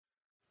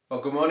Well,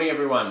 good morning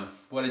everyone.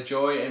 What a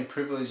joy and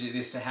privilege it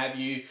is to have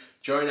you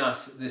join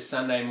us this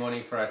Sunday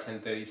morning for our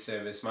 10:30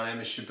 service. My name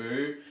is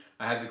Shabu.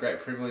 I have the great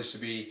privilege to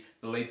be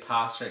the lead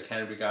pastor at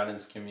Canterbury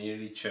Gardens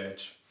Community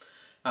Church.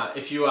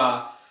 If you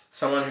are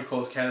someone who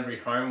calls Canterbury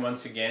home,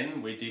 once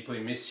again, we deeply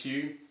miss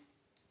you.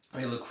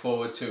 We look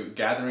forward to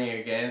gathering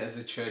again as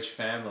a church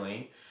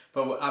family.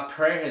 But our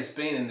prayer has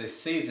been in this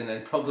season,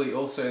 and probably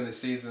also in the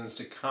seasons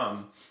to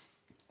come,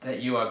 that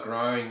you are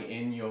growing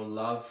in your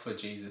love for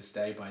Jesus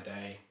day by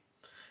day.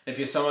 If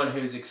you're someone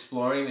who's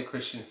exploring the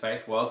Christian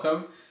faith,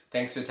 welcome.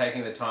 Thanks for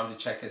taking the time to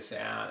check us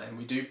out. And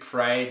we do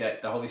pray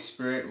that the Holy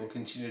Spirit will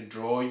continue to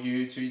draw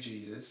you to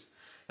Jesus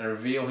and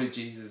reveal who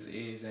Jesus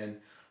is.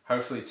 And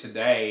hopefully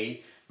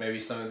today, maybe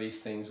some of these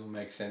things will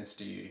make sense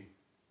to you.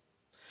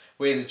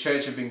 We as a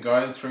church have been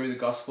going through the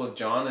Gospel of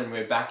John, and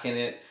we're back in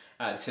it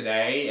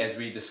today as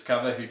we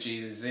discover who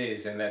Jesus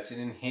is, and that's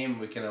in Him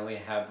we can only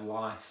have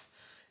life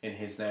in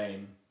His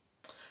name.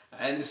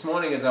 And this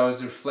morning, as I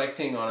was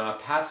reflecting on our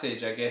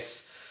passage, I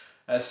guess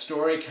a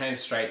story came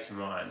straight to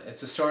mind.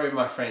 It's the story of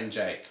my friend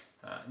Jake.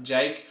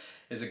 Jake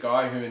is a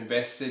guy who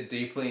invested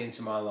deeply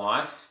into my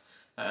life.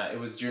 It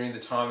was during the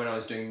time when I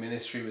was doing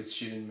ministry with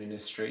student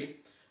ministry.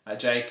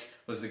 Jake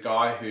was the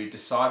guy who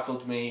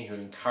discipled me, who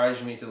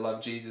encouraged me to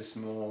love Jesus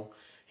more.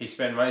 He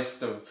spent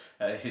most of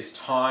his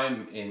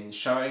time in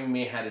showing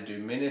me how to do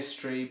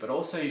ministry, but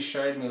also he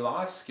showed me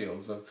life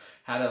skills of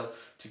how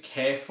to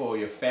care for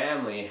your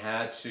family,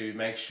 how to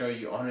make sure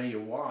you honor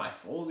your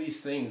wife, all these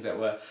things that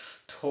were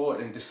taught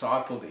and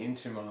discipled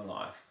into my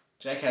life.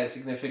 Jake had a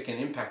significant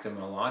impact on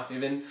my life,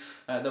 even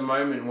at the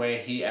moment where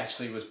he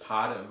actually was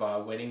part of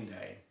our wedding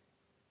day.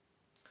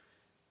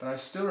 But I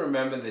still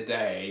remember the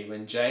day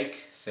when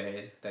Jake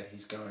said that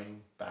he's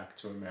going back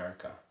to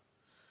America.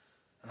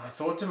 And I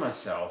thought to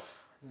myself,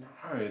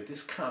 no,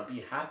 this can't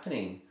be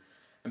happening.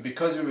 And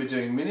because we were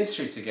doing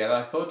ministry together,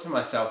 I thought to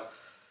myself,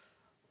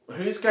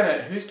 who's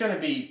gonna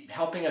be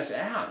helping us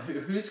out?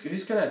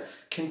 Who's gonna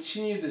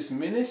continue this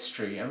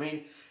ministry? I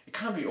mean, it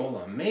can't be all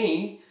on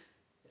me.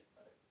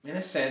 In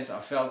a sense, I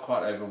felt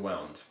quite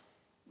overwhelmed.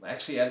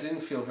 Actually, I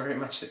didn't feel very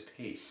much at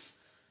peace.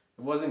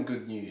 It wasn't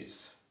good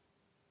news.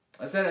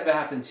 Has that ever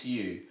happened to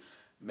you?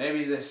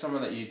 Maybe there's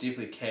someone that you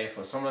deeply care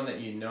for, someone that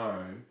you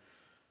know,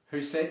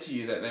 who said to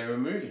you that they were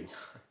moving.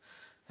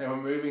 They were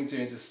moving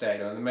to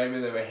interstate, or maybe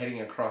they were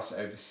heading across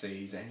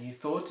overseas, and you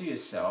thought to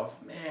yourself,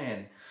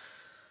 man,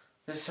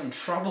 there's some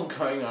trouble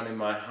going on in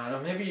my heart. Or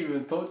maybe you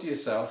even thought to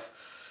yourself,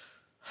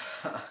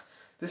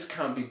 this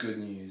can't be good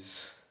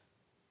news.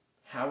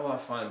 How will I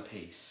find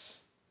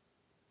peace?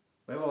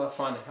 Where will I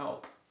find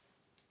help?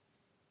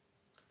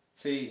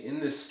 See, in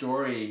this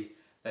story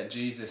that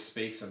Jesus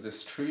speaks of,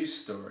 this true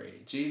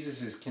story,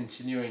 Jesus is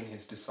continuing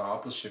his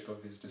discipleship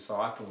of his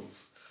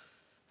disciples.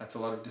 That's a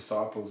lot of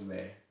disciples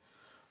there.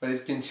 But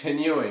he's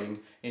continuing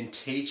in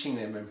teaching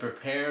them and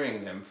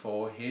preparing them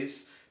for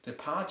his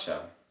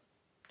departure.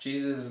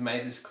 Jesus has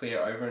made this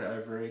clear over and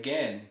over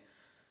again.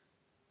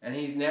 And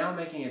he's now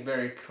making it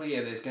very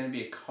clear there's going to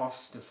be a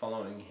cost to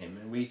following him.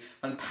 And we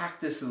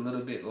unpacked this a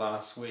little bit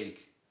last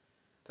week.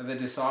 That the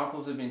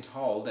disciples have been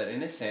told that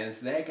in a sense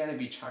they're going to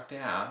be chucked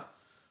out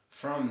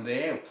from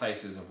their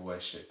places of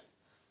worship,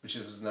 which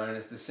was known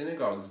as the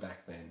synagogues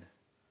back then,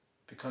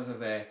 because of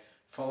their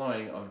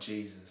following of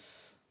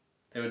Jesus.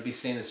 They would be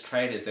seen as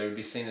traitors, they would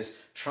be seen as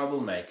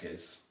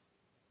troublemakers.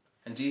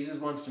 And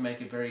Jesus wants to make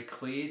it very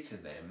clear to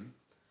them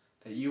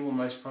that you will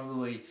most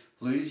probably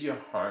lose your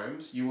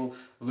homes, you will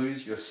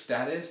lose your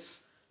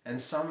status,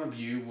 and some of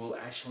you will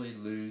actually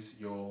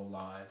lose your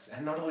lives.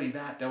 And not only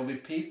that, there will be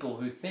people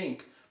who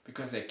think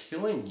because they're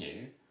killing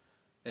you,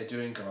 they're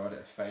doing God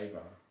a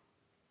favor.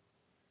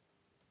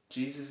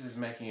 Jesus is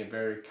making it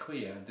very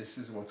clear this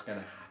is what's going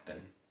to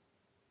happen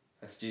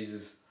as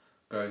Jesus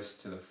goes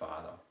to the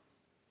Father.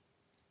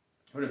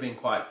 It would have been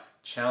quite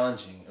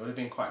challenging. It would have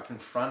been quite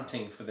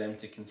confronting for them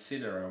to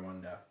consider, I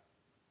wonder.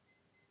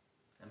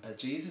 But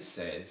Jesus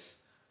says,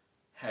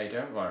 hey,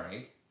 don't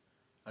worry.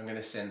 I'm going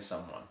to send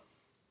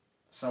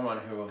someone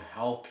who will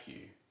help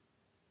you.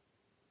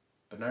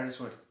 But notice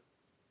what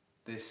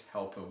this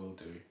helper will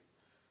do.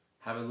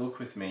 Have a look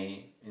with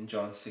me in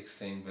John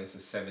 16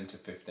 verses 7 to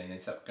 15.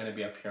 It's going to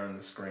be up here on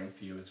the screen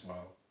for you as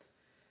well.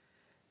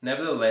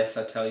 Nevertheless,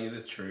 I tell you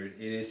the truth,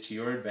 it is to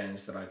your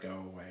advantage that I go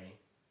away.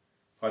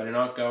 If I do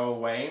not go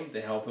away, the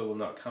helper will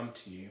not come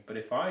to you. But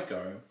if I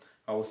go,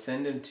 I will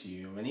send him to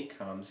you. When he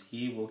comes,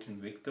 he will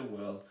convict the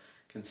world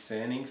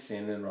concerning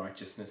sin and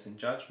righteousness and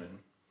judgment.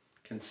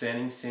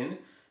 Concerning sin,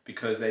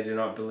 because they do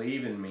not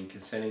believe in me.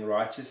 Concerning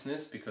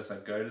righteousness, because I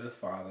go to the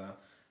Father,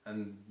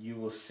 and you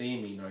will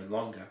see me no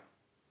longer.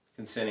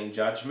 Concerning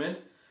judgment,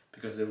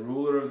 because the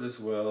ruler of this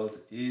world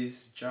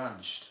is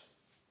judged.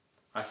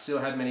 I still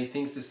have many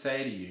things to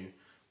say to you,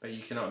 but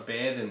you cannot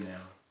bear them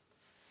now.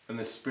 When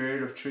the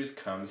Spirit of truth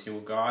comes, he will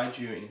guide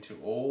you into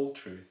all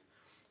truth,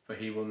 for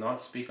he will not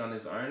speak on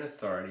his own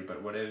authority,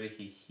 but whatever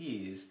he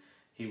hears,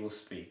 he will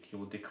speak. He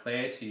will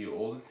declare to you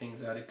all the things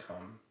that are to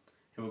come.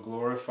 He will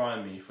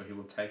glorify me, for he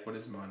will take what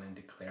is mine and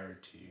declare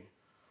it to you.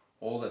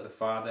 All that the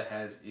Father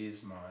has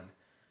is mine.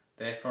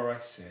 Therefore I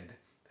said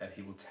that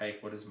he will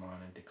take what is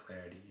mine and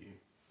declare it to you.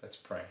 Let's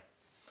pray.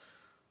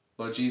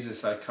 Lord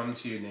Jesus, I come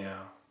to you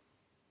now.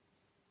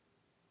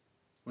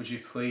 Would you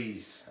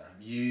please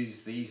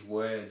use these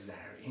words that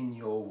are in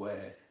your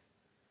word?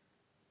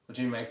 Would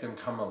you make them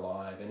come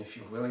alive? And if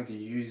you're willing to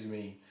use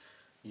me,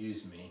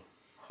 use me.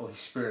 Holy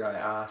Spirit, I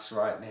ask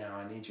right now,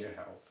 I need your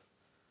help.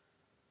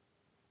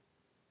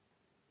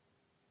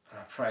 And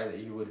I pray that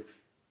you would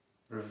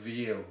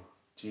reveal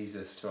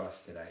Jesus to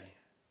us today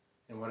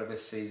in whatever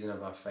season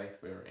of our faith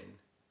we're in.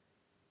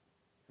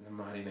 In the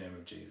mighty name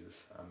of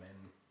Jesus, amen.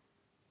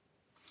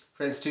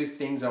 Friends, two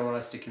things I want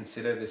us to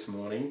consider this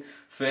morning.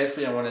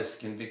 Firstly, I want us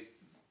to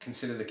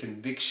consider the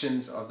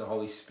convictions of the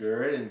Holy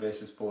Spirit in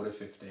verses 4 to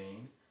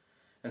 15.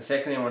 And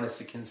secondly, I want us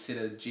to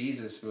consider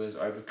Jesus who has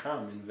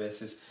overcome in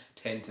verses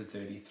 10 to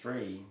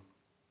 33.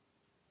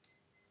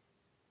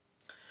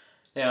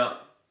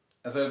 Now,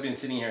 as I've been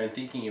sitting here and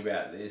thinking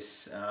about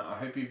this, I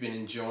hope you've been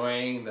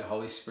enjoying the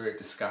Holy Spirit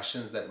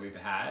discussions that we've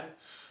had.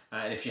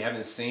 And if you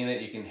haven't seen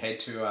it, you can head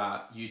to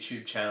our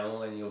YouTube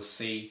channel and you'll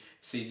see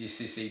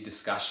CGCC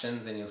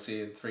discussions, and you'll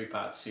see the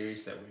 3-part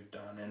series that we've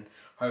done. And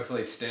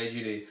hopefully it's stirred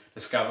you to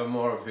discover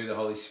more of who the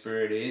Holy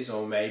Spirit is,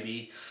 or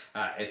maybe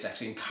it's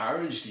actually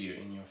encouraged you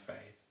in your faith.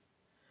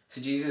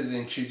 So Jesus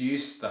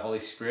introduced the Holy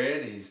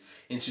Spirit. He's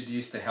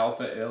introduced the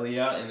Helper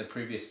earlier in the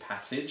previous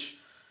passage.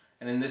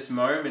 And in this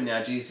moment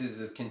now, Jesus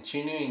is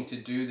continuing to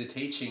do the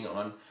teaching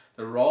on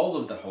the role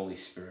of the Holy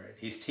Spirit.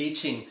 He's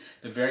teaching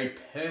the very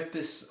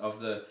purpose of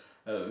the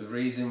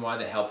reason why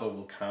the Helper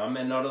will come.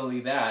 And not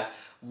only that,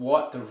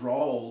 what the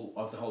role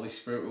of the Holy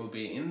Spirit will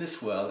be in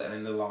this world and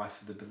in the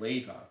life of the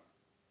believer.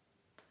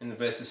 In the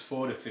verses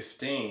 4 to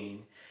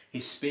 15, he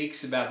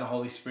speaks about the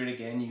Holy Spirit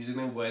again using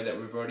the word that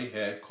we've already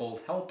heard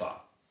called helper.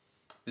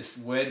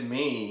 This word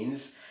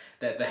means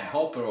that the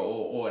helper,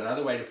 or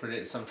another way to put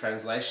it, some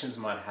translations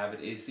might have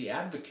it, is the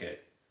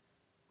advocate.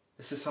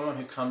 This is someone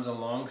who comes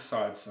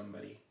alongside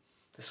somebody.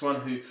 This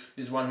one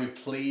who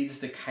pleads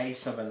the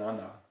case of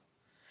another.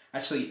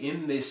 Actually,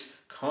 in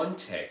this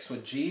context,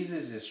 what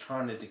Jesus is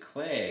trying to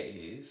declare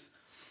is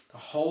the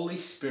Holy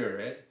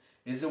Spirit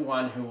is the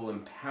one who will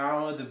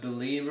empower the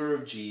believer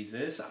of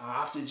Jesus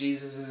after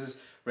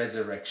Jesus'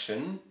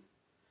 resurrection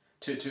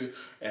to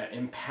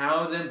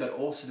empower them, but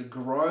also to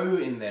grow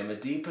in them a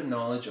deeper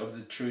knowledge of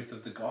the truth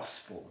of the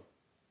gospel.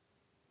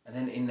 And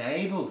then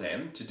enable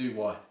them to do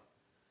what?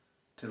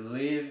 To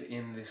live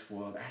in this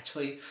world.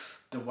 Actually,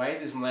 the way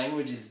this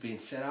language has been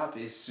set up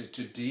is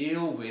to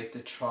deal with the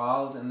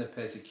trials and the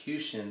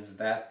persecutions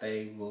that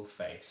they will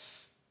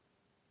face.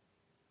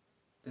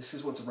 This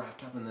is what's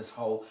wrapped up in this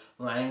whole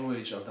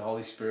language of the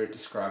Holy Spirit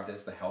described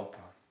as the helper.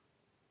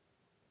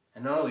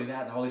 And not only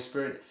that, the Holy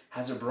Spirit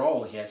has a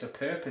role. He has a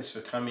purpose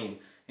for coming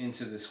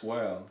into this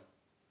world.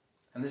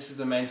 And this is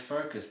the main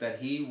focus, that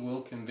he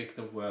will convict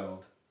the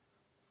world.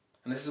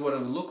 And this is what it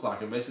will look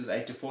like. In verses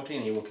 8 to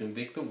 14, he will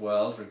convict the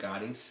world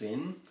regarding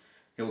sin.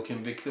 He will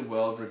convict the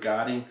world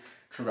regarding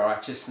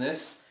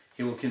righteousness.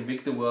 He will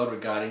convict the world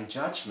regarding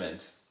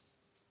judgment.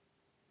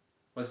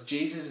 What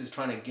Jesus is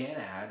trying to get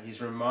at,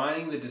 he's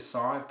reminding the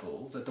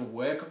disciples that the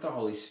work of the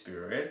Holy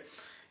Spirit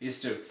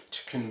is to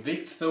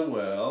convict the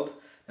world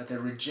that the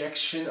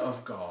rejection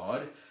of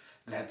God,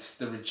 that's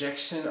the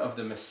rejection of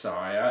the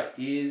Messiah,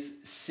 is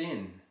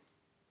sin.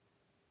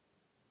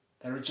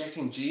 That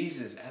rejecting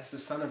Jesus as the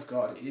Son of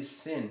God is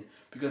sin,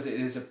 because it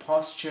is a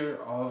posture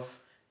of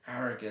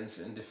arrogance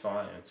and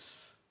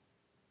defiance.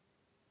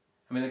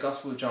 I mean, the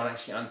Gospel of John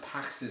actually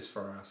unpacks this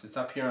for us. It's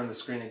up here on the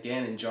screen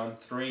again in John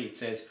 3. It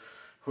says,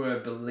 "Whoever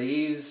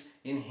believes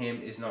in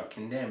him is not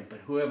condemned,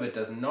 but whoever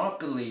does not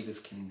believe is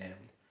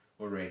condemned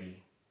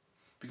already,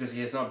 because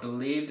he has not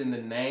believed in the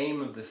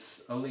name of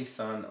the only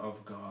Son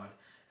of God.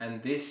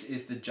 And this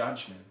is the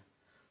judgment.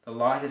 The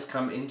light has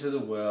come into the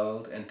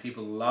world, and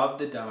people love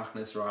the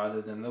darkness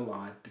rather than the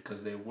light,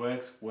 because their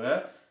works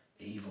were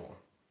evil.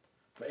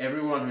 For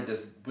everyone who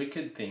does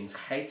wicked things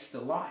hates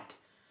the light,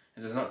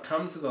 and does not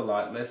come to the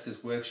light, lest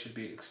his works should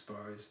be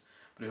exposed.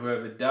 But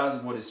whoever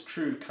does what is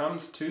true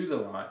comes to the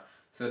light,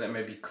 so that it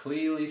may be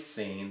clearly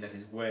seen that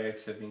his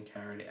works have been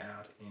carried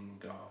out in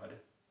God."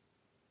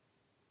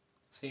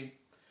 See,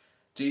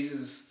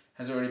 Jesus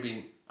has already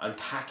been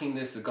unpacking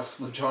this. The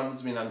Gospel of John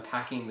has been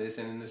unpacking this.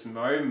 And in this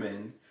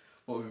moment,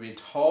 what we've been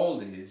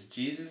told is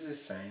Jesus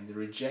is saying the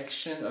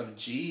rejection of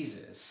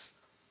Jesus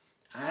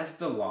as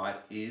the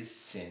light is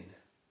sin.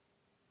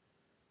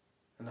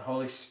 And the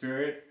Holy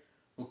Spirit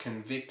will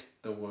convict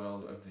the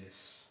world of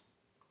this.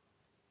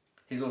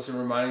 He's also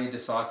reminding the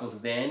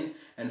disciples then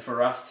and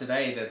for us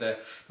today that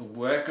the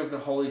work of the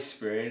Holy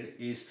Spirit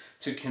is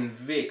to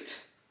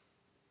convict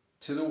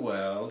to the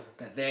world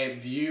that their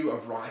view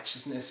of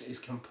righteousness is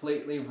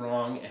completely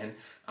wrong and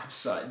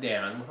upside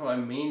down. What do I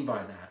mean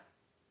by that?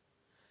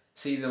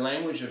 See, the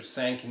language of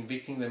saying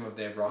convicting them of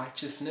their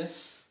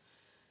righteousness,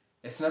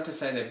 it's not to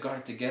say they've got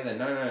it together.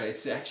 No,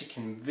 it's to actually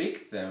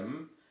convict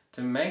them,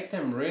 to make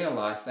them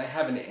realize they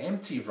have an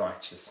empty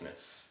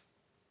righteousness.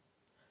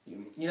 I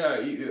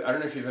don't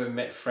know if you've ever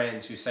met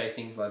friends who say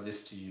things like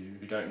this to you,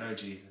 who don't know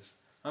Jesus.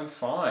 I'm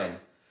fine.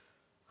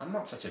 I'm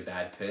not such a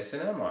bad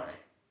person, am I?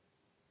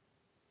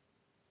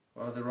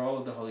 Well, the role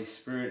of the Holy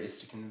Spirit is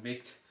to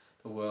convict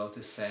the world,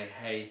 to say,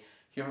 hey,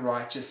 your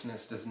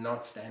righteousness does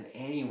not stand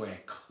anywhere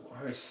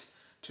close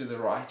to the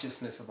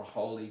righteousness of a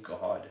holy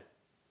God.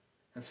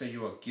 And so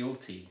you are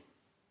guilty.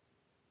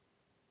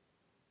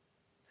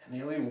 And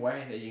the only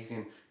way that you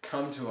can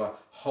come to a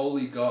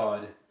holy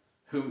God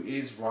who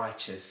is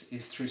righteous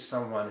is through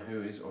someone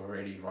who is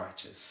already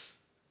righteous.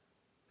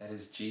 That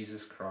is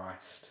Jesus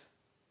Christ.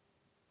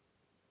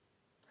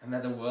 And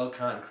that the world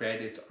can't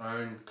create its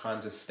own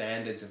kinds of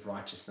standards of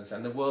righteousness.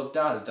 And the world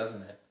does,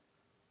 doesn't it?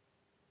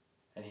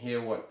 And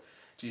here what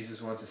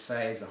Jesus wants to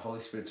say is the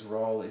Holy Spirit's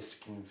role is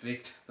to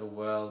convict the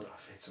world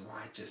of its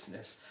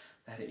righteousness,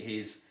 that it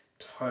is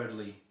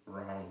totally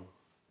wrong.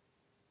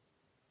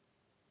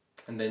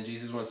 And then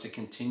Jesus wants to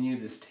continue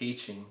this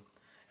teaching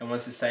and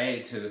wants to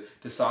say to the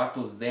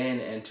disciples then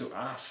and to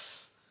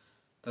us,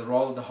 the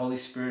role of the Holy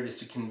Spirit is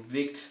to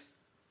convict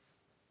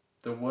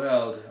the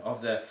world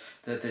of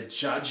the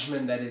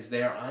judgment that is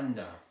there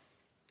under.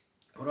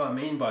 What do I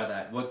mean by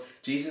that? What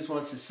Jesus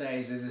wants to say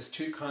is there's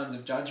two kinds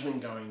of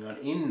judgment going on.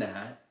 In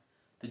that,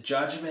 the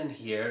judgment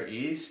here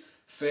is,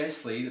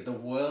 firstly, that the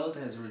world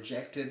has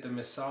rejected the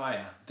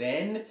Messiah.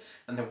 Then,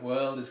 and the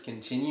world is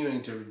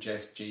continuing to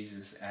reject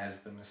Jesus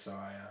as the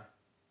Messiah.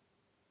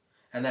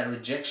 And that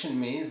rejection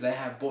means they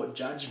have brought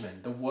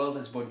judgment. The world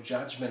has brought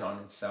judgment on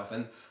itself.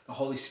 And the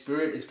Holy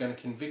Spirit is going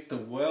to convict the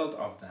world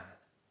of that.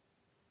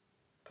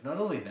 But not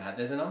only that,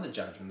 there's another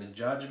judgment. The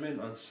judgment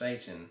on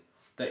Satan,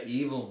 the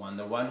evil one,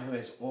 the one who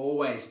has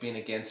always been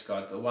against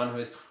God, the one who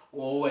has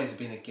always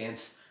been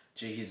against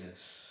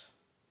Jesus.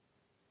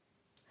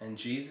 And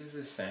Jesus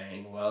is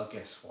saying, well,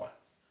 guess what?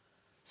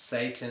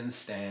 Satan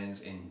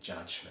stands in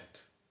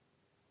judgment.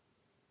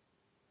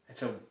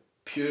 It's a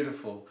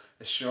beautiful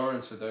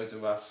assurance for those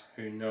of us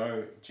who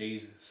know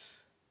Jesus.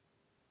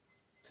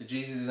 So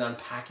Jesus is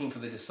unpacking for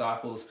the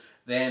disciples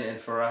then and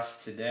for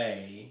us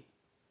today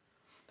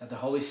that the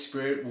Holy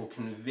Spirit will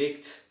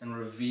convict and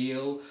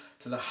reveal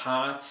to the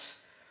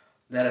hearts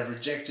that have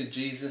rejected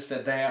Jesus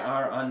that they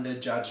are under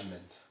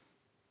judgment.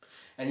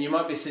 And you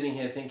might be sitting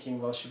here thinking,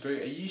 well,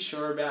 Shabu, are you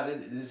sure about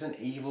it? Isn't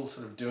evil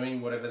sort of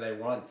doing whatever they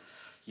want?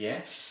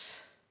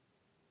 Yes.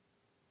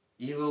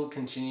 Evil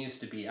continues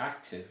to be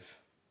active.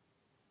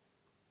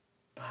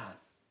 But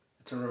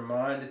it's a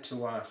reminder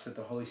to us that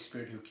the Holy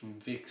Spirit who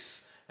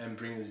convicts and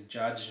brings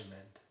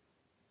judgment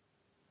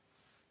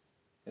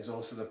is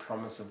also the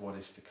promise of what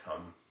is to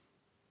come.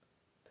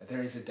 That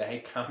there is a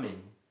day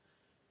coming,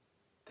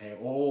 they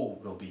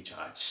all will be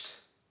judged.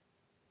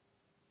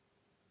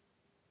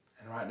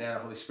 And right now the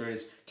Holy Spirit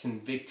is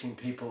convicting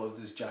people of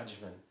this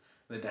judgment.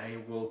 The day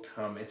will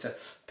come. It's a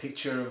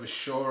picture of a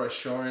sure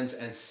assurance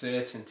and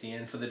certainty.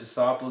 And for the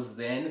disciples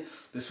then,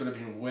 this would have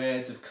been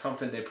words of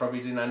comfort. They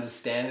probably didn't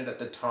understand it at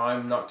the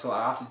time, not till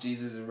after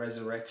Jesus'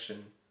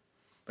 resurrection.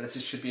 But it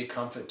should be a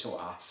comfort to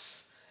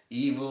us.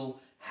 Evil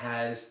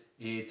has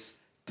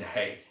its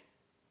day.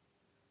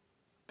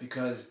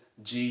 Because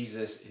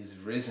Jesus is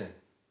risen.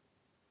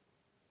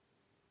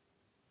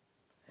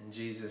 And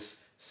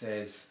Jesus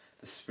says,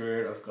 the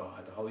Spirit of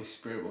God, the Holy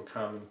Spirit will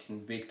come and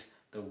convict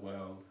the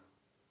world.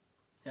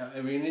 Now,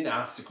 we need to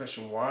ask the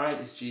question, why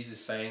is Jesus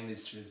saying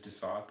this to his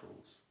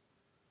disciples?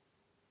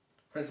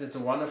 Friends, it's a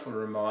wonderful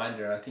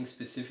reminder, I think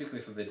specifically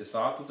for the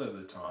disciples of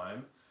the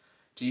time.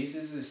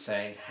 Jesus is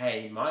saying,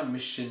 hey, my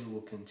mission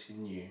will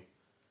continue.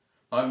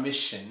 My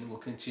mission will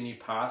continue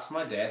past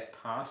my death,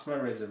 past my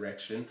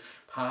resurrection,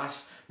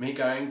 past me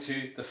going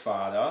to the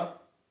Father.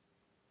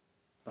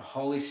 The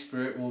Holy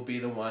Spirit will be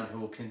the one who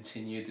will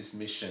continue this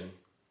mission.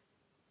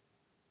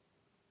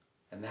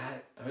 And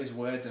those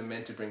words are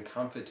meant to bring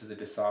comfort to the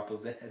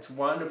disciples. It's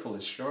wonderful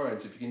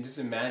assurance. If you can just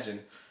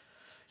imagine,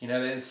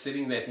 they're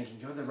sitting there thinking,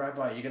 you're the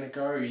rabbi, you're going to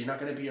go, you're not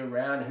going to be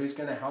around, who's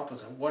going to help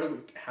us?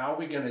 How are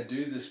we going to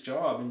do this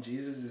job? And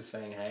Jesus is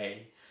saying,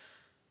 hey,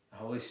 the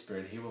Holy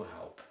Spirit, he will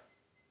help.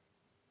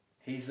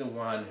 He's the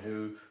one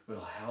who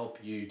will help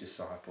you,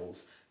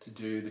 disciples, to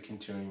do the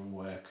continuing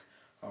work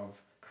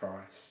of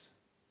Christ.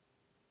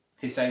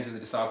 He's saying to the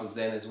disciples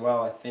then as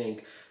well, I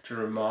think, to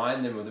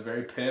remind them of the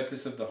very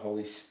purpose of the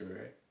Holy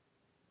Spirit.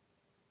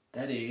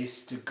 That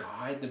is, to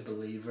guide the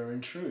believer in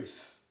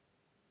truth.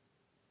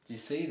 Do you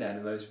see that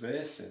in those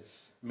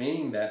verses?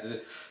 Meaning that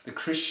the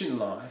Christian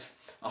life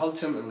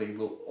ultimately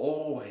will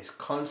always,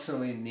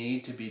 constantly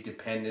need to be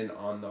dependent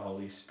on the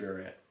Holy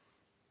Spirit.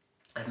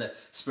 And the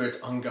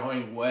Spirit's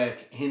ongoing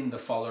work in the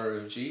follower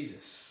of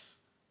Jesus.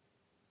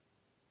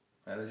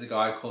 And there's a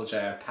guy called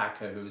J.I.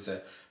 Packer, who was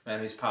a man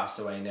who's passed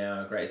away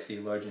now, a great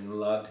theologian,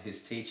 loved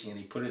his teaching, and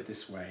he put it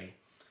this way: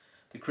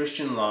 the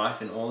Christian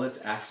life in all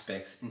its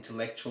aspects,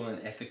 intellectual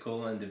and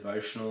ethical and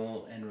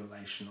devotional and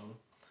relational,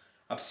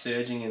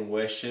 upsurging in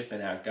worship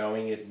and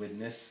outgoing in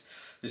witness,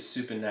 is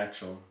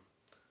supernatural.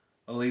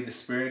 Only the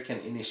Spirit can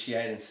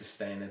initiate and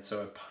sustain it.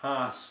 So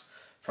apart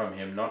from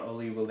him, not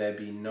only will there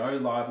be no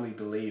lively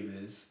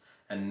believers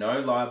and no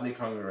lively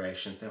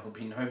congregations, there will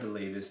be no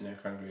believers, no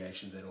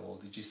congregations at all.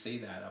 Did you see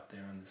that up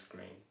there on the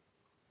screen?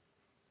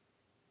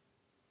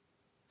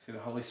 See, the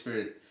Holy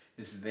Spirit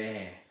is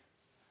there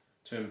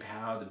to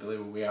empower the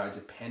believer. We are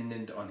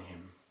dependent on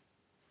him.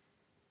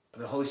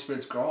 But the Holy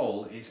Spirit's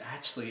goal is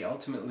actually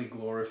ultimately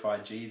glorify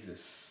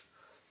Jesus.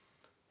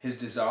 His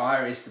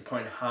desire is to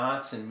point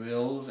hearts and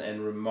wills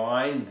and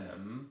remind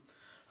them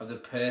of the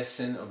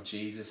person of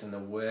Jesus and the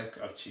work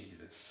of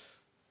Jesus.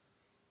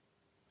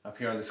 Up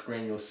here on the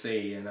screen you'll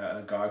see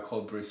a guy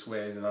called Bruce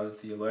Ware, another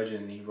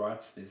theologian, and he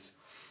writes this: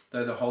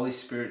 though the Holy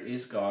Spirit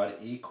is God,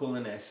 equal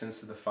in essence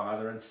to the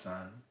Father and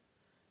Son,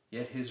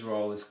 yet his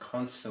role is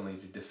constantly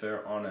to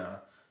defer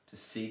honour, to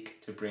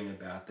seek to bring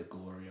about the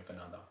glory of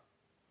another.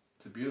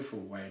 It's a beautiful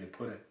way to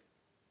put it.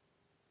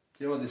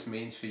 Do you know what this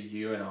means for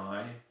you and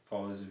I,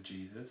 followers of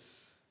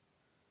Jesus?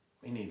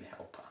 We need a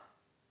helper.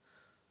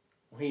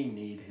 We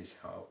need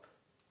his help.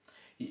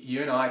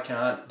 You and I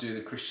can't do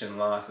the Christian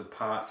life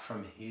apart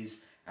from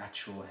his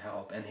actual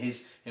help and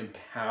his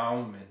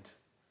empowerment.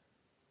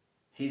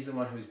 He's the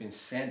one who has been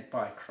sent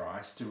by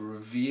Christ to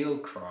reveal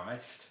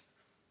Christ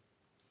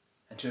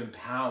and to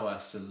empower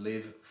us to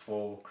live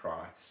for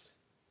Christ.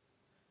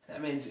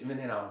 That means even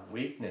in our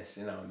weakness,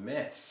 in our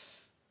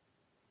mess.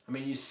 I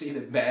mean, you see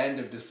the band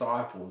of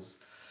disciples.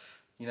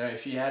 You know,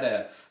 if you had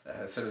a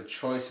sort of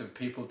choice of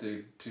people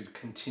to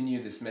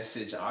continue this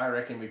message, I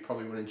reckon we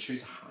probably wouldn't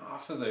choose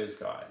half of those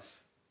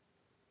guys.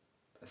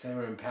 As they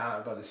were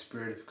empowered by the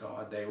Spirit of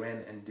God, they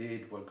went and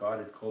did what God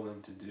had called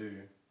them to do.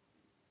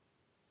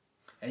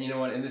 And you know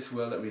what? In this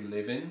world that we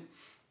live in,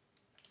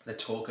 the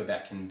talk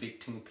about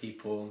convicting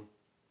people,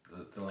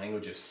 the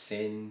language of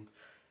sin,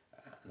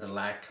 the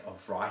lack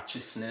of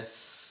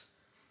righteousness,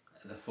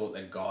 the thought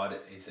that God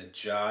is a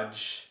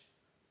judge,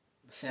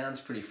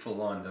 sounds pretty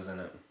full on, doesn't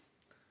it?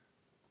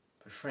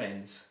 But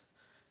friends,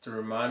 it's a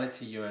reminder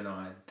to you and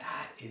I,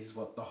 that is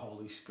what the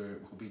Holy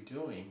Spirit will be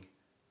doing.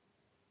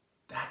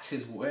 That's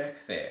his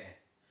work there.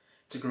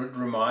 It's a good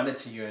reminder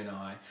to you and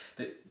I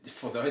that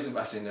for those of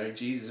us who know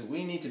Jesus,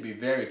 we need to be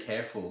very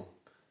careful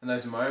in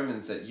those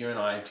moments that you and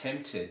I are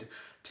tempted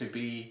to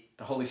be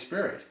the Holy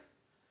Spirit.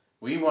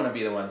 We want to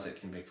be the ones that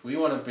convict. We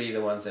want to be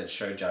the ones that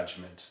show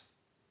judgment,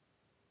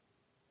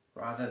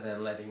 rather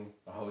than letting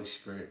the Holy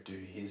Spirit do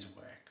his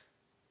work.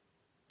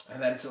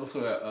 And that's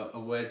also a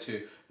word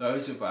to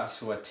those of us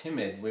who are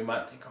timid. We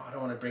might think, oh, I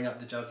don't want to bring up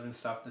the judgment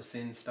stuff, the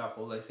sin stuff,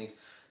 all those things.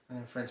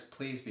 And friends,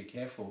 please be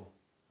careful.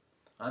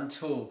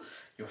 Until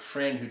your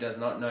friend who does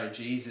not know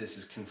Jesus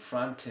is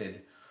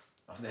confronted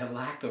of their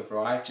lack of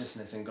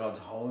righteousness and God's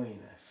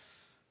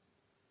holiness,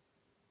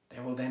 they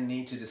will then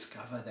need to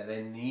discover that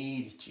they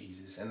need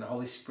Jesus, and the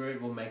Holy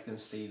Spirit will make them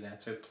see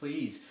that. So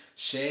please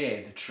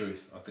share the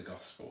truth of the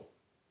gospel.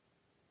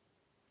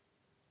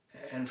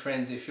 And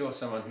friends, if you're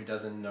someone who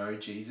doesn't know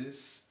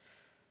Jesus,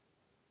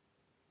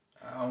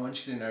 I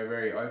want you to know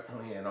very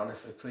openly and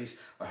honestly, please,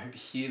 I hope you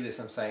hear this,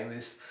 I'm saying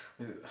this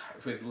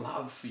with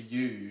love for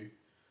you,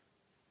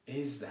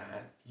 is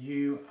that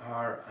you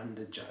are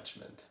under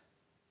judgment.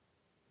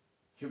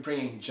 You're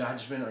bringing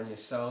judgment on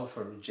yourself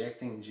for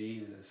rejecting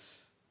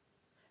Jesus.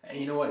 And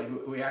you know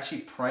what? We're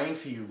actually praying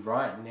for you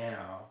right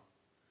now,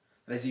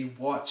 that as you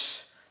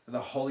watch, that the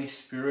Holy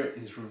Spirit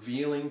is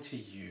revealing to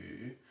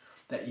you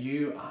that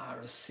you are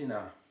a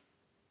sinner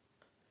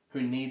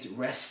who needs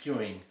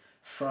rescuing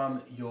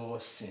from your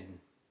sin.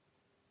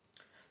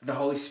 The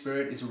Holy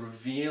Spirit is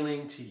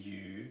revealing to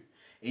you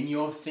in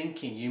your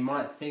thinking. You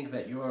might think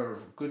that you're a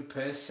good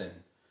person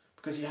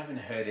because you haven't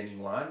hurt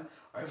anyone.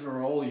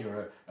 Overall,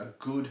 you're a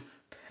good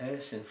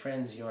person.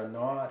 Friends, you are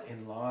not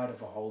in light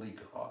of a holy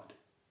God.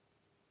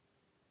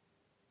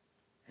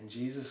 And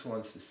Jesus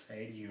wants to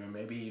say to you, and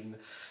maybe even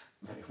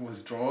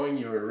was drawing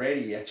you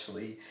already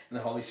actually, and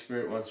the Holy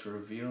Spirit wants to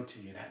reveal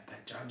to you that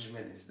that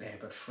judgment is there.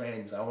 But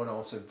friends, I want to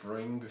also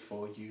bring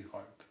before you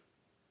hope.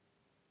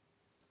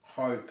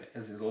 Hope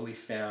as is only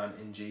found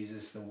in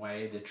Jesus, the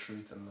way, the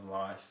truth, and the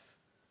life.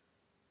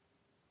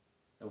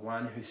 The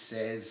one who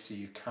says to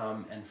you,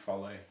 come and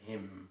follow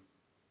him.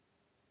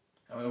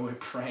 And we're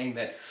praying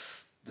that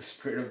the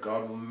Spirit of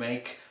God will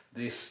make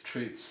this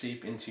truth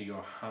seep into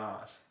your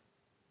heart.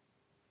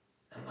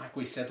 And like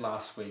we said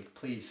last week,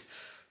 please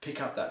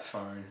pick up that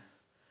phone,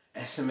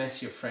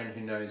 SMS your friend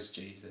who knows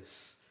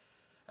Jesus.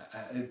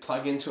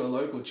 Plug into a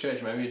local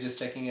church. Maybe you're just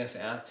checking us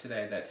out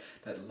today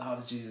that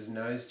loves Jesus,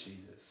 knows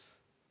Jesus.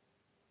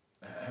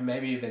 And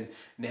maybe even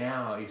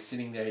now you're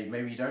sitting there,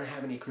 maybe you don't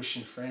have any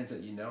Christian friends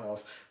that you know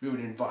of. We would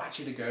invite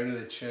you to go to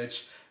the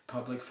church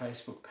public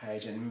Facebook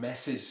page and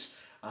message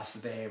us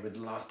there. We'd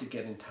love to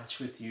get in touch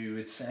with you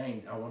with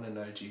saying, I want to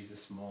know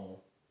Jesus more.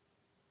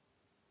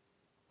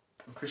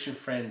 And Christian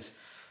friends,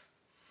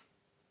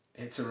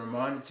 it's a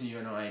reminder to you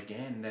and I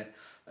again that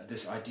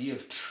this idea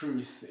of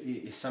truth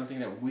is something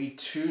that we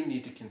too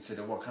need to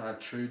consider. What kind of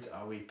truths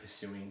are we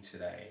pursuing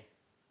today?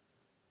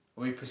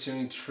 Are we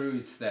pursuing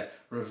truths that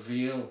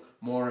reveal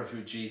more of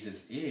who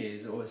Jesus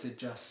is, or is it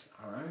just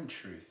our own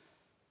truth?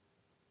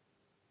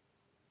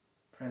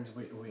 Friends,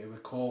 we're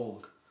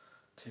called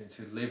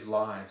to live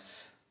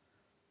lives,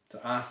 to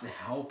ask the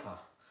helper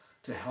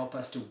to help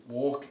us to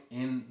walk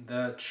in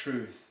the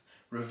truth,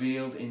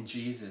 revealed in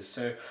Jesus.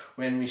 So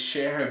when we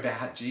share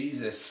about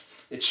Jesus,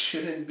 it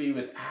shouldn't be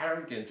with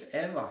arrogance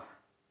ever,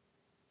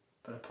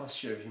 but a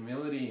posture of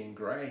humility and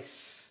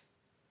grace,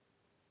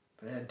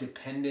 but a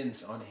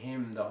dependence on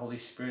Him, the Holy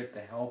Spirit,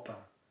 the Helper.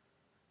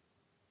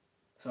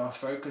 So our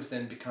focus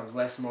then becomes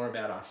less more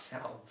about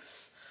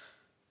ourselves,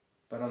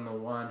 but on the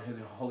one who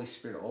the Holy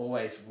Spirit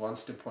always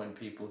wants to point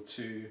people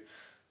to.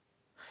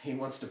 He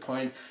wants to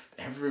point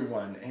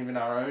everyone, even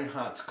our own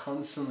hearts,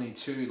 constantly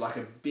to, like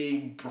a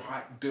big,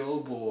 bright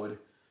billboard,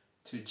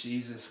 to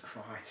Jesus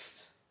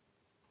Christ.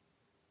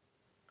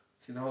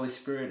 See, the Holy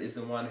Spirit is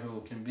the one who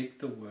will convict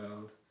the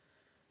world.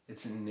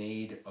 It's in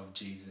need of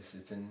Jesus.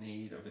 It's in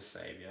need of a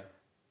Saviour.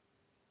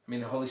 I mean,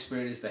 the Holy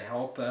Spirit is the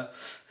helper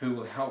who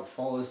will help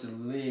followers to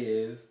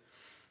live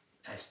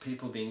as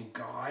people being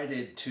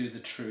guided to the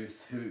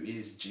truth, who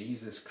is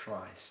Jesus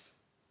Christ.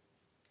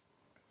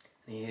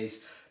 And He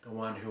is the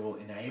one who will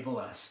enable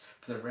us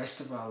for the rest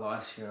of our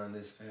lives here on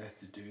this earth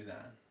to do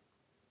that.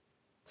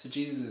 So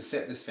Jesus has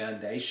set this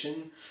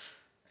foundation,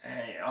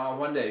 and I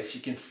wonder if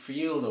you can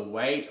feel the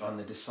weight on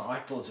the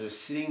disciples who are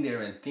sitting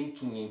there and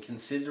thinking and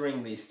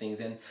considering these things.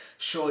 And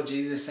sure,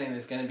 Jesus is saying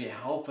there's going to be a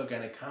helper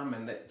going to come,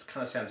 and that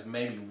kind of sounds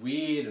maybe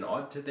weird and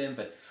odd to them,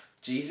 but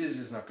Jesus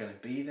is not going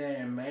to be there,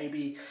 and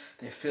maybe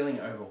they're feeling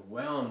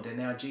overwhelmed. And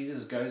now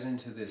Jesus goes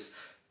into this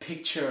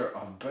picture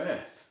of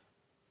birth.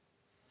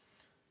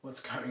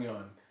 What's going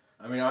on?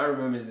 I mean, I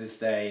remember this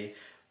day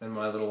when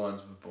my little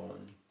ones were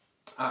born.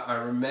 I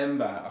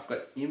remember I've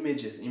got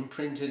images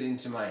imprinted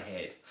into my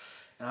head.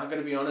 And I've got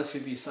to be honest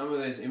with you, some of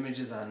those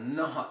images are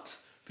not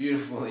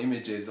beautiful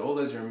images. All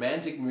those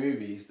romantic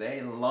movies,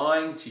 they're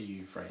lying to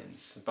you,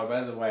 friends. But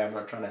by the way, I'm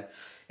not trying to...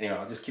 Anyway,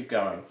 I'll just keep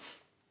going.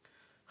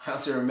 I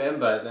also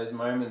remember those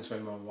moments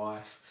when my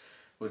wife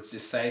would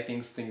just say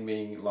things to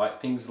me,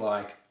 things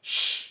like,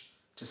 shh,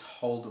 just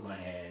hold my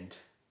hand.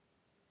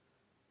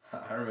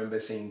 I remember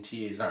seeing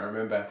tears. I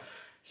remember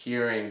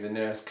hearing the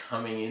nurse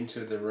coming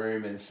into the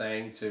room and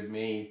saying to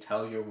me,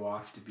 tell your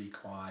wife to be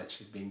quiet,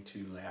 she's being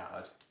too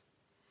loud.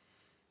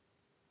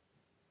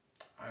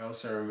 I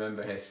also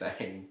remember her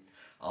saying,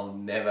 I'll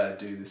never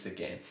do this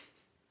again.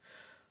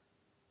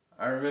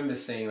 I remember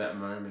seeing that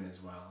moment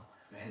as well,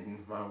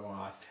 when my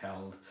wife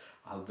held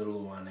our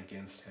little one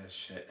against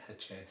her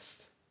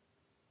chest.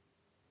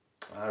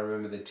 I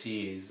remember the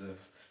tears of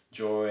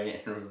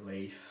joy and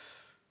relief.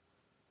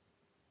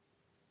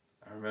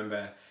 I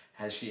remember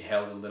as she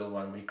held the little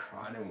one, we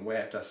cried and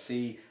wept. I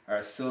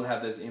still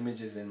have those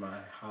images in my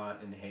heart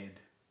and head.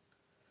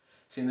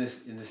 See, in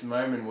this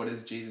moment, what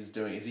is Jesus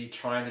doing? Is He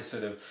trying to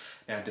sort of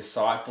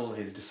disciple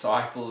His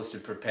disciples to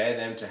prepare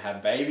them to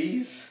have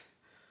babies?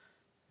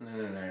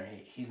 No.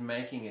 He's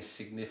making a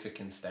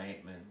significant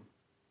statement.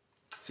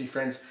 See,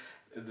 friends,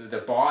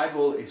 the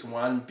Bible is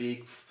one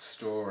big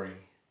story.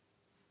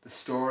 The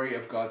story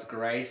of God's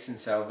grace and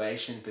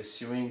salvation,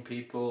 pursuing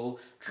people,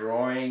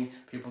 drawing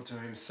people to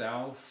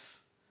Himself.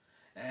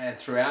 And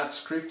throughout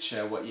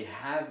Scripture, what you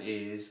have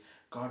is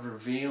God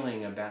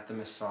revealing about the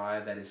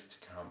Messiah that is to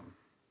come.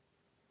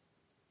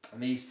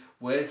 And these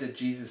words that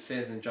Jesus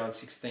says in John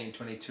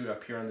 16:22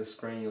 up here on the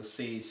screen, you'll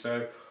see,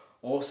 so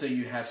also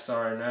you have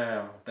sorrow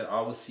now, but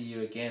I will see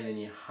you again, and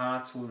your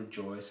hearts will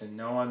rejoice, and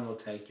no one will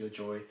take your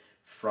joy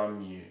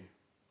from you.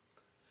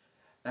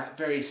 That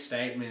very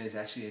statement is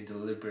actually a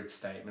deliberate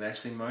statement.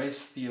 Actually,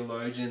 most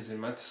theologians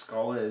and most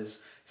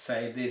scholars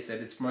say this,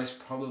 that it's most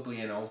probably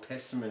an Old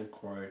Testament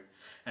quote.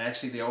 And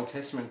actually the Old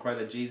Testament quote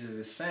that Jesus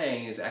is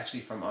saying is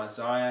actually from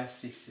Isaiah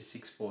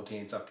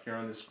 66:14. It's up here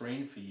on the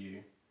screen for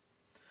you.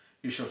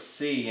 You shall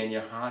see, and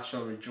your heart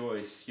shall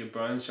rejoice. Your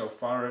bones shall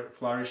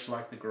flourish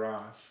like the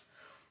grass.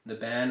 The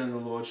band of the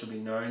Lord shall be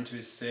known to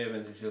His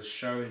servants, and He'll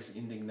show His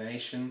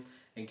indignation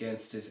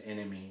against His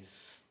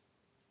enemies.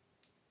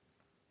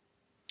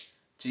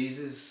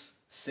 Jesus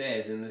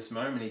says in this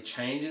moment, He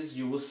changes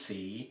you will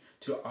see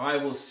to I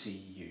will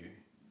see you.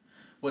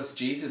 What's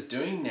Jesus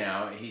doing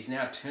now? He's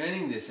now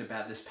turning this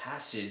about this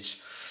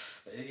passage.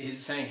 He's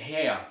saying,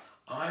 here,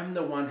 I'm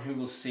the one who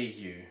will see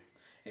you.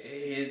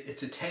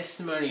 It's a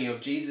testimony of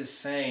Jesus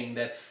saying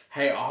that,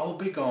 hey, I'll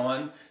be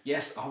gone.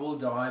 Yes, I will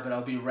die, but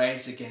I'll be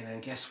raised again.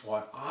 And guess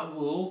what? I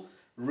will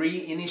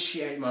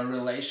reinitiate my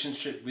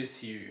relationship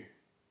with you.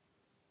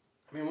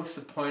 I mean, what's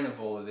the point of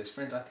all of this?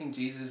 Friends, I think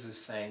Jesus is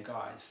saying,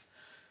 guys,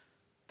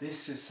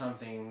 this is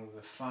something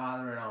the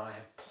Father and I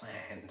have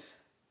planned.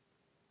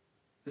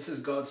 This is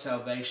God's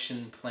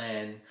salvation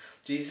plan.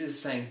 Jesus is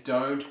saying,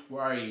 don't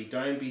worry,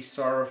 don't be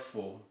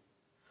sorrowful.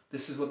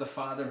 This is what the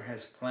Father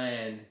has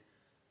planned.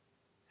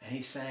 And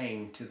He's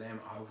saying to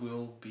them, I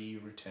will be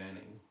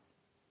returning.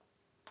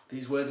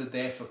 These words are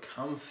there for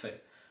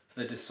comfort for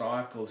the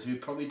disciples who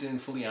probably didn't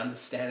fully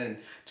understand and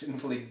didn't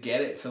fully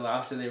get it till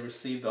after they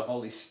received the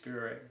Holy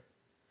Spirit.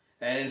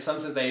 And in some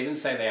sense, they even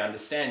say they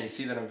understand. You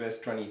see that in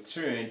verse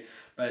 22,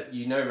 but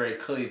you know very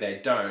clearly they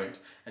don't.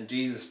 And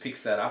Jesus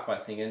picks that up, I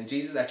think. And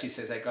Jesus actually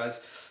says, hey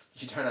guys,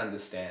 you don't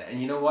understand.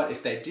 And you know what?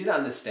 If they did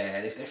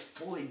understand, if they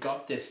fully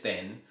got this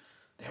then,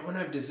 they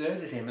wouldn't have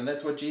deserted Him. And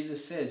that's what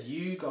Jesus says.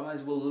 You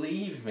guys will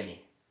leave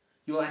me.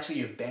 You will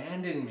actually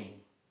abandon me.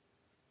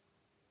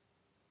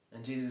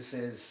 And Jesus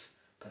says,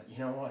 but you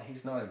know what?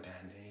 He's not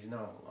abandoned. He's not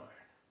alone.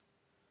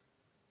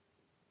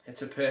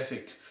 It's a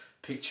perfect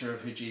picture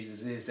of who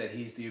Jesus is, that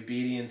he's the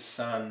obedient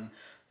Son,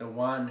 the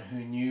one who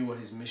knew what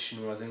his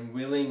mission was and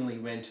willingly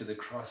went to the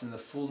cross in the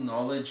full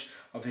knowledge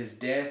of his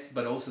death,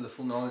 but also the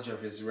full knowledge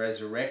of his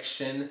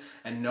resurrection,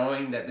 and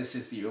knowing that this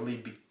is the early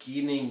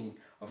beginning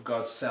of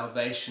God's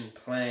salvation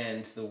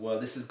plan to the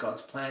world. This is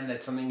God's plan.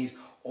 That's something he's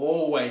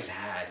always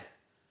had,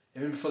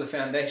 even before the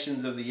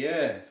foundations of the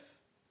earth.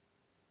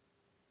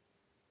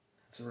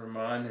 It's a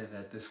reminder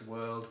that this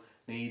world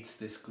needs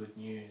this good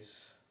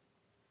news.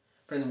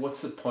 Friends,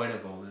 what's the point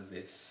of all of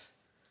this?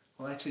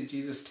 Well, actually,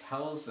 Jesus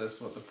tells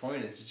us what the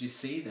point is. Did you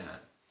see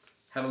that?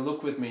 Have a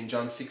look with me in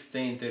John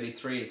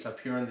 16:33. It's up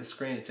here on the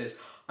screen. It says,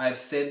 I have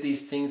said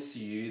these things to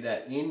you,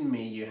 that in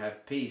me you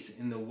have peace.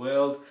 In the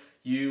world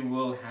you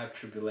will have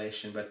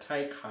tribulation, but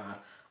take heart,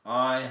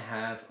 I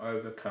have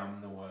overcome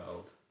the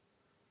world.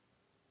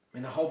 I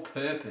mean, the whole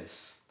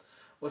purpose.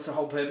 What's the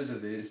whole purpose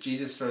of this? Is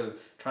Jesus sort of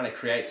trying to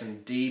create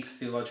some deep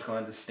theological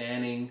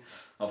understanding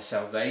of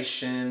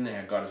salvation,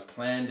 how God has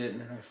planned it?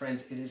 No,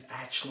 friends, it is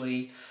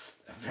actually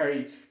a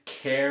very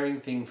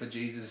caring thing for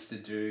Jesus to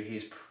do.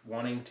 He's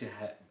wanting to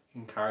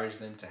encourage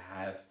them to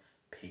have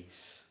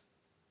peace.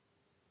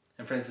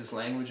 And friends, this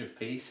language of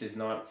peace is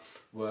not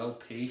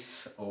world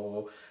peace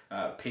or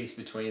peace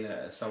between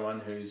someone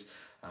who's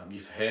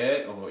you've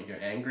hurt or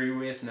you're angry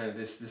with. No,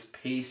 this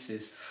peace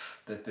is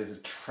the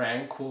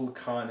tranquil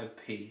kind of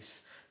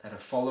peace that a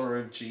follower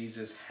of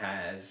Jesus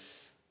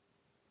has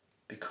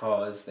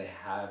because they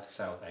have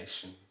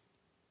salvation.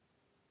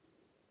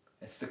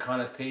 It's the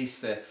kind of peace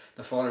that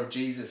the follower of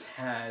Jesus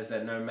has,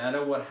 that no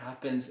matter what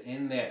happens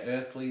in their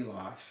earthly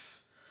life,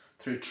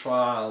 through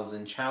trials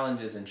and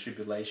challenges and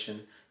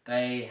tribulation,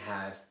 they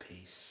have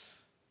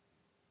peace.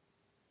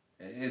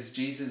 It's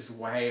Jesus'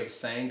 way of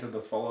saying to the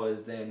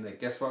followers then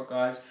that, guess what,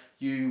 guys?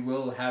 You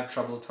will have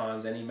troubled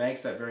times, and he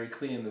makes that very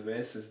clear in the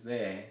verses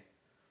there.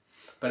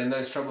 But in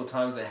those troubled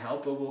times, the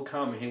helper will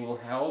come. He will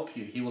help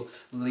you. He will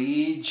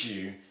lead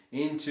you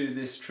into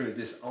this truth,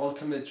 this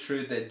ultimate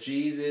truth that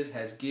Jesus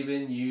has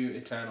given you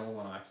eternal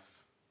life.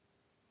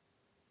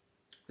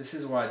 This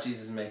is why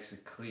Jesus makes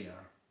it clear.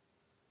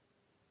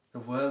 The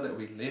world that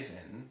we live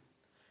in,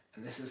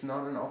 and this is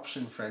not an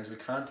option, friends. We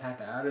can't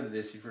tap out of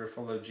this if you're a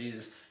follower of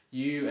Jesus.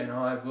 You and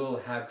I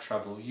will have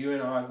trouble. You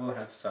and I will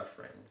have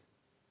suffering.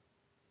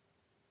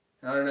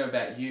 And I don't know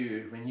about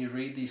you, when you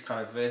read these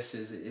kind of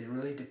verses, it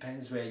really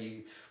depends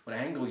what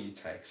angle you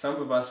take. Some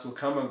of us will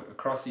come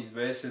across these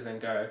verses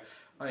and go,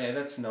 oh yeah,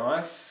 that's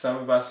nice. Some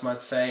of us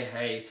might say,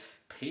 hey,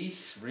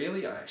 peace?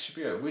 Really? I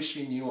wish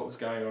you knew what was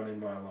going on in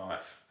my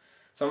life.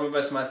 Some of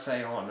us might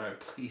say, oh no,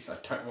 please, I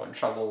don't want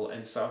trouble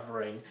and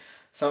suffering.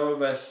 Some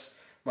of us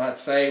might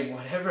say,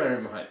 whatever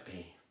it might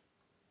be.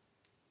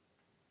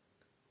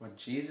 What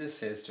Jesus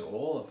says to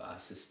all of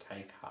us is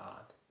take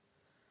heart.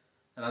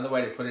 Another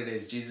way to put it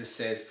is Jesus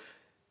says,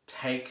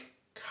 take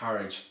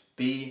courage,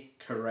 be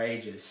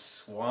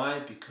courageous. Why?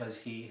 Because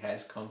he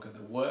has conquered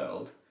the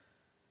world.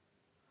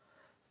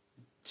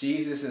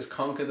 Jesus has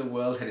conquered the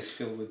world that is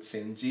filled with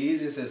sin.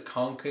 Jesus has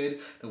conquered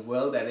the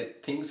world that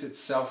it thinks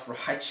itself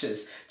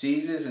righteous.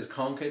 Jesus has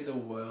conquered the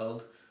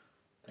world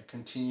that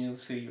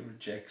continuously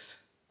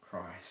rejects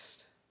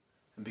Christ.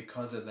 And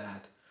because of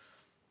that,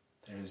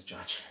 there is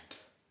judgment.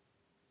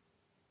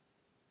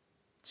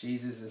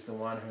 Jesus is the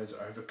one who has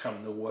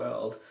overcome the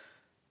world,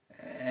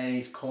 and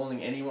he's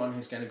calling anyone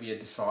who's going to be a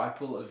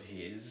disciple of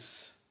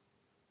his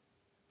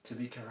to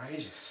be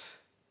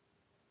courageous,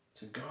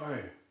 to go,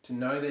 to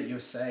know that you're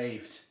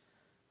saved,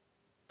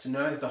 to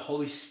know that the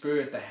Holy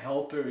Spirit, the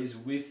Helper, is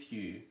with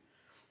you,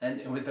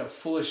 and with a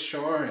full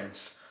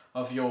assurance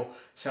of your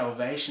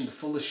salvation, the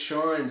full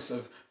assurance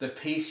of the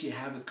peace you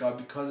have with God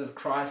because of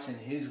Christ and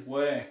his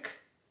work,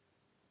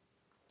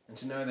 and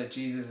to know that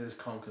Jesus has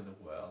conquered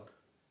the world.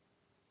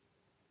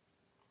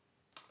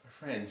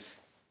 Friends,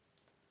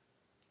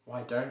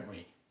 why don't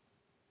we?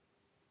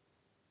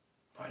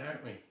 Why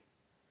don't we?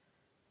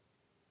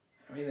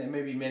 I mean, there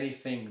may be many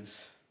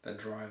things that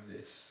drive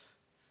this.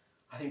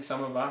 I think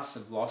some of us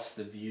have lost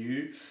the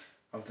view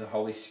of the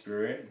Holy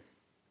Spirit.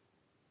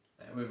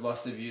 We've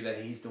lost the view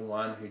that he's the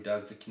one who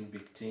does the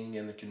convicting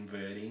and the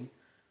converting.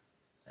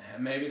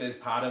 Maybe there's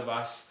part of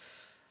us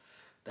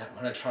that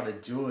want to try to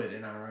do it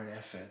in our own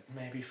effort.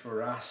 Maybe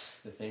for us,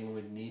 the thing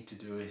we need to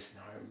do is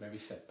maybe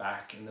step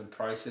back in the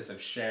process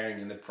of sharing,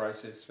 in the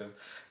process of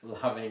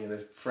loving, in the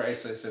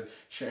process of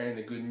sharing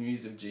the good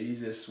news of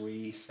Jesus.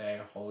 We say,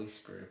 Holy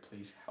Spirit,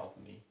 please help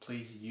me.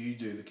 Please, you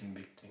do the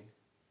convicting.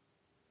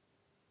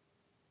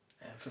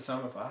 And for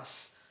some of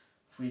us,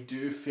 we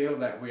do feel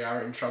that we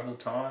are in troubled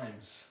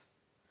times.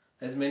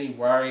 There's many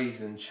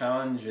worries and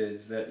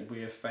challenges that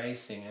we are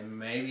facing, and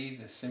maybe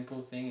the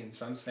simple thing in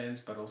some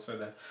sense, but also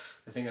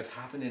the thing that's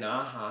happened in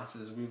our hearts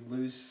is we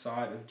lose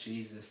sight of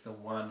Jesus, the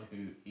one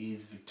who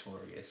is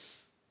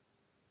victorious.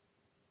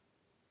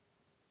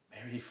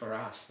 Maybe for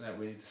us that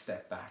we need to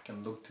step back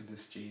and look to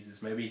this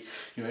Jesus. Maybe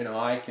you and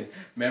I can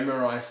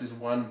memorize this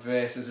one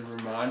verse as a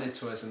reminder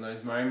to us in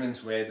those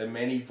moments where the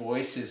many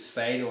voices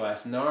say to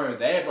us, no,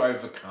 they've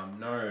overcome.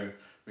 No,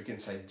 we can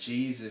say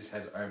Jesus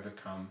has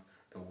overcome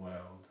the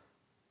world.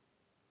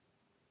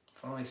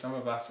 Finally, some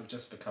of us have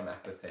just become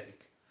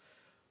apathetic.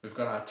 We've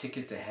got our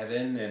ticket to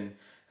heaven and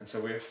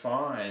so we're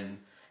fine.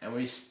 And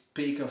we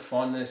speak of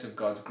fondness of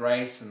God's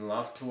grace and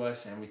love to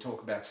us, and we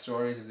talk about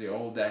stories of the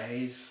old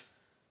days.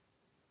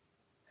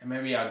 And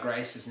maybe our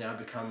grace has now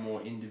become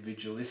more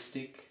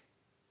individualistic.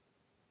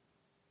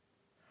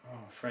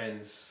 Oh,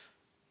 friends,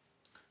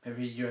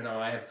 maybe you and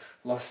I have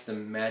lost the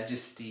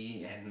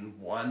majesty and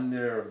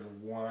wonder of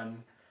the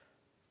one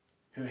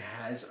who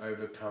has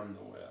overcome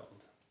the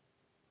world.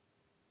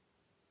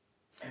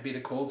 Maybe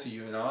the call to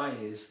you and I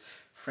is,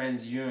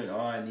 friends, you and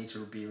I need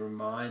to be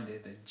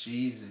reminded that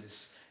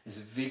Jesus'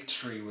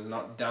 victory was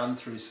not done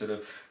through sort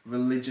of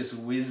religious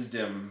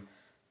wisdom.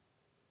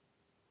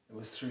 It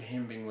was through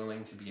him being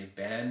willing to be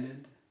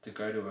abandoned, to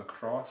go to a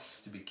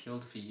cross, to be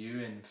killed for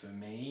you and for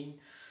me,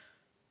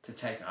 to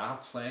take our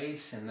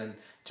place and then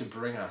to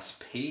bring us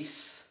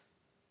peace,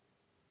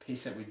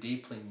 peace that we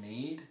deeply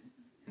need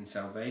in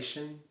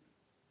salvation.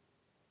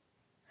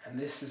 And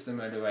this is the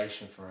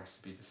motivation for us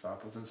to be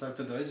disciples. And so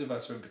for those of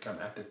us who have become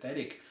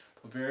apathetic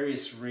for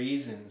various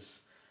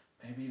reasons,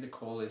 maybe the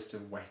call is to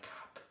wake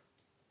up.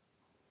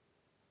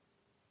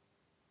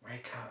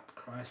 Wake up,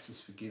 Christ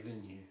has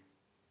forgiven you.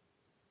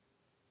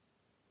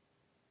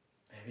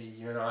 Maybe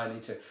you and I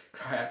need to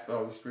cry out to the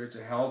Holy Spirit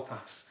to help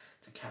us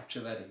to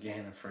capture that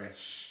again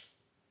afresh.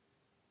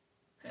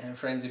 And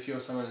friends, if you're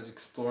someone who's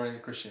exploring the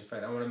Christian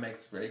faith, I want to make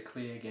this very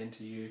clear again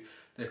to you.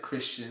 The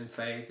Christian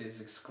faith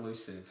is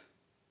exclusive.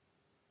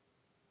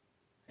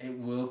 It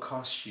will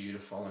cost you to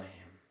follow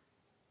him.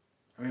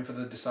 I mean, for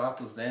the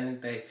disciples then,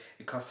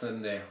 it cost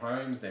them their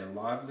homes, their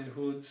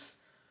livelihoods,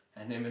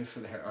 and even for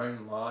their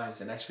own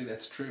lives. And actually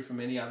that's true for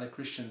many other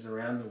Christians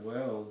around the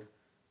world.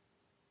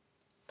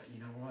 But you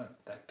know what?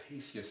 That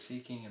peace you're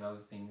seeking in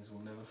other things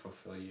will never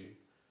fulfill you.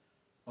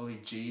 Only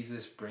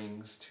Jesus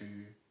brings to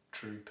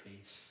true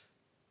peace.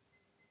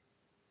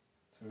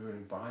 So we would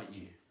invite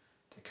you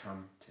to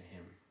come to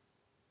him.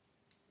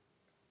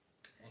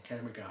 And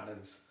Canterbury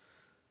Gardens,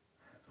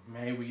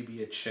 may we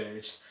be a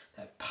church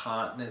that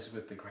partners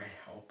with the great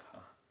helper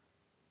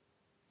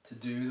to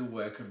do the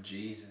work of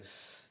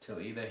Jesus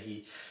till either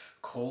he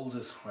calls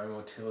us home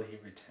or till he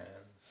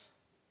returns.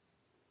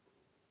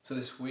 So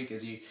this week,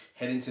 as you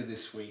head into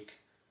this week,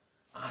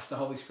 ask the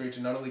Holy Spirit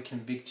to not only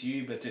convict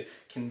you, but to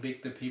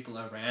convict the people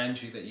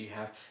around you that you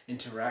have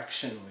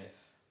interaction with.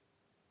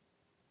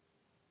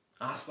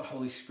 Ask the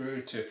Holy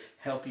Spirit to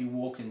help you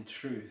walk in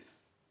truth.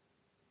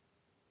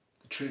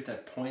 The truth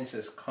that points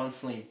us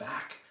constantly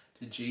back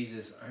to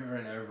Jesus over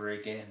and over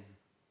again.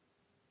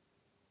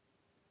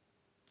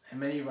 And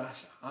many of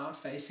us are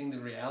facing the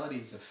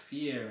realities of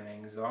fear and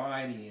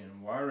anxiety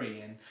and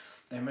worry, and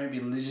there may be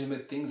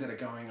legitimate things that are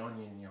going on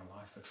in your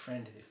life. But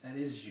friend, if that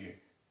is you,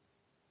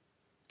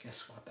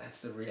 guess what?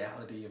 That's the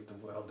reality of the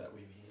world that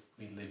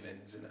we live in,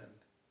 isn't it?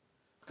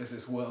 Because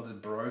this world is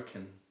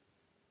broken.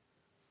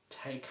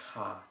 Take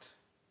heart.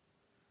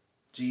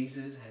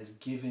 Jesus has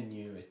given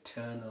you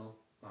eternal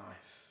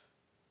life.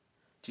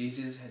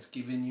 Jesus has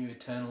given you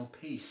eternal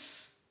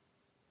peace.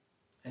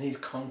 And he's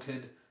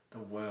conquered the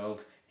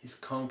world. He's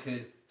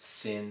conquered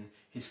sin.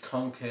 He's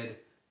conquered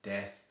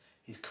death.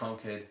 He's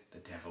conquered the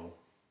devil.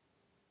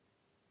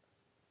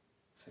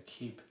 So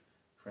keep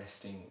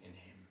resting in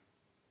him.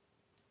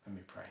 Let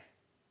me pray.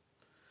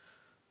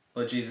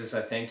 Lord Jesus,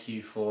 I thank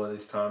you for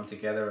this time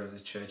together as a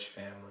church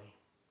family.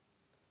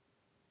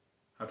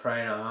 I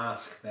pray and I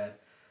ask that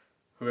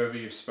whoever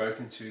you've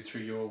spoken to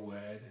through your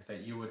word,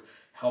 that you would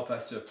help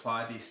us to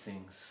apply these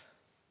things.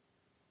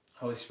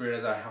 Holy Spirit,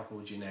 as our helper,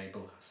 would you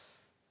enable us?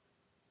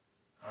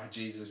 Oh,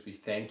 Jesus, we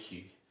thank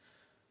you.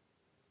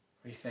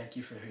 We thank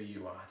you for who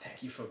you are.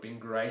 Thank you for being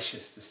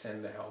gracious to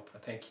send the helper.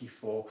 Thank you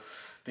for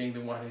being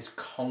the one who's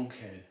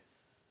conquered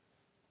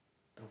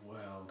the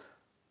world,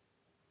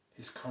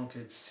 who's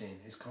conquered sin,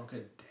 who's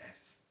conquered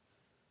death,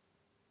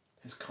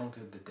 who's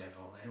conquered the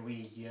devil. And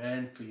we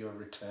yearn for your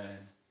return,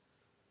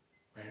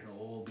 where it'll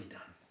all be done.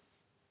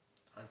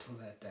 Until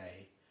that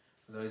day,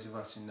 for those of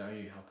us who know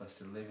you, help us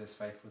to live as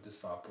faithful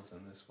disciples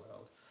in this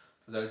world.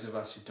 For those of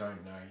us who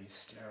don't know you,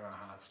 stir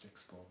our hearts to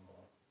explore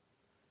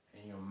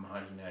more. In your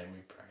mighty name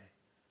we pray.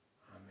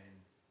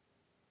 Amen.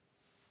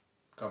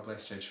 God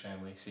bless, church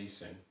family. See you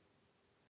soon.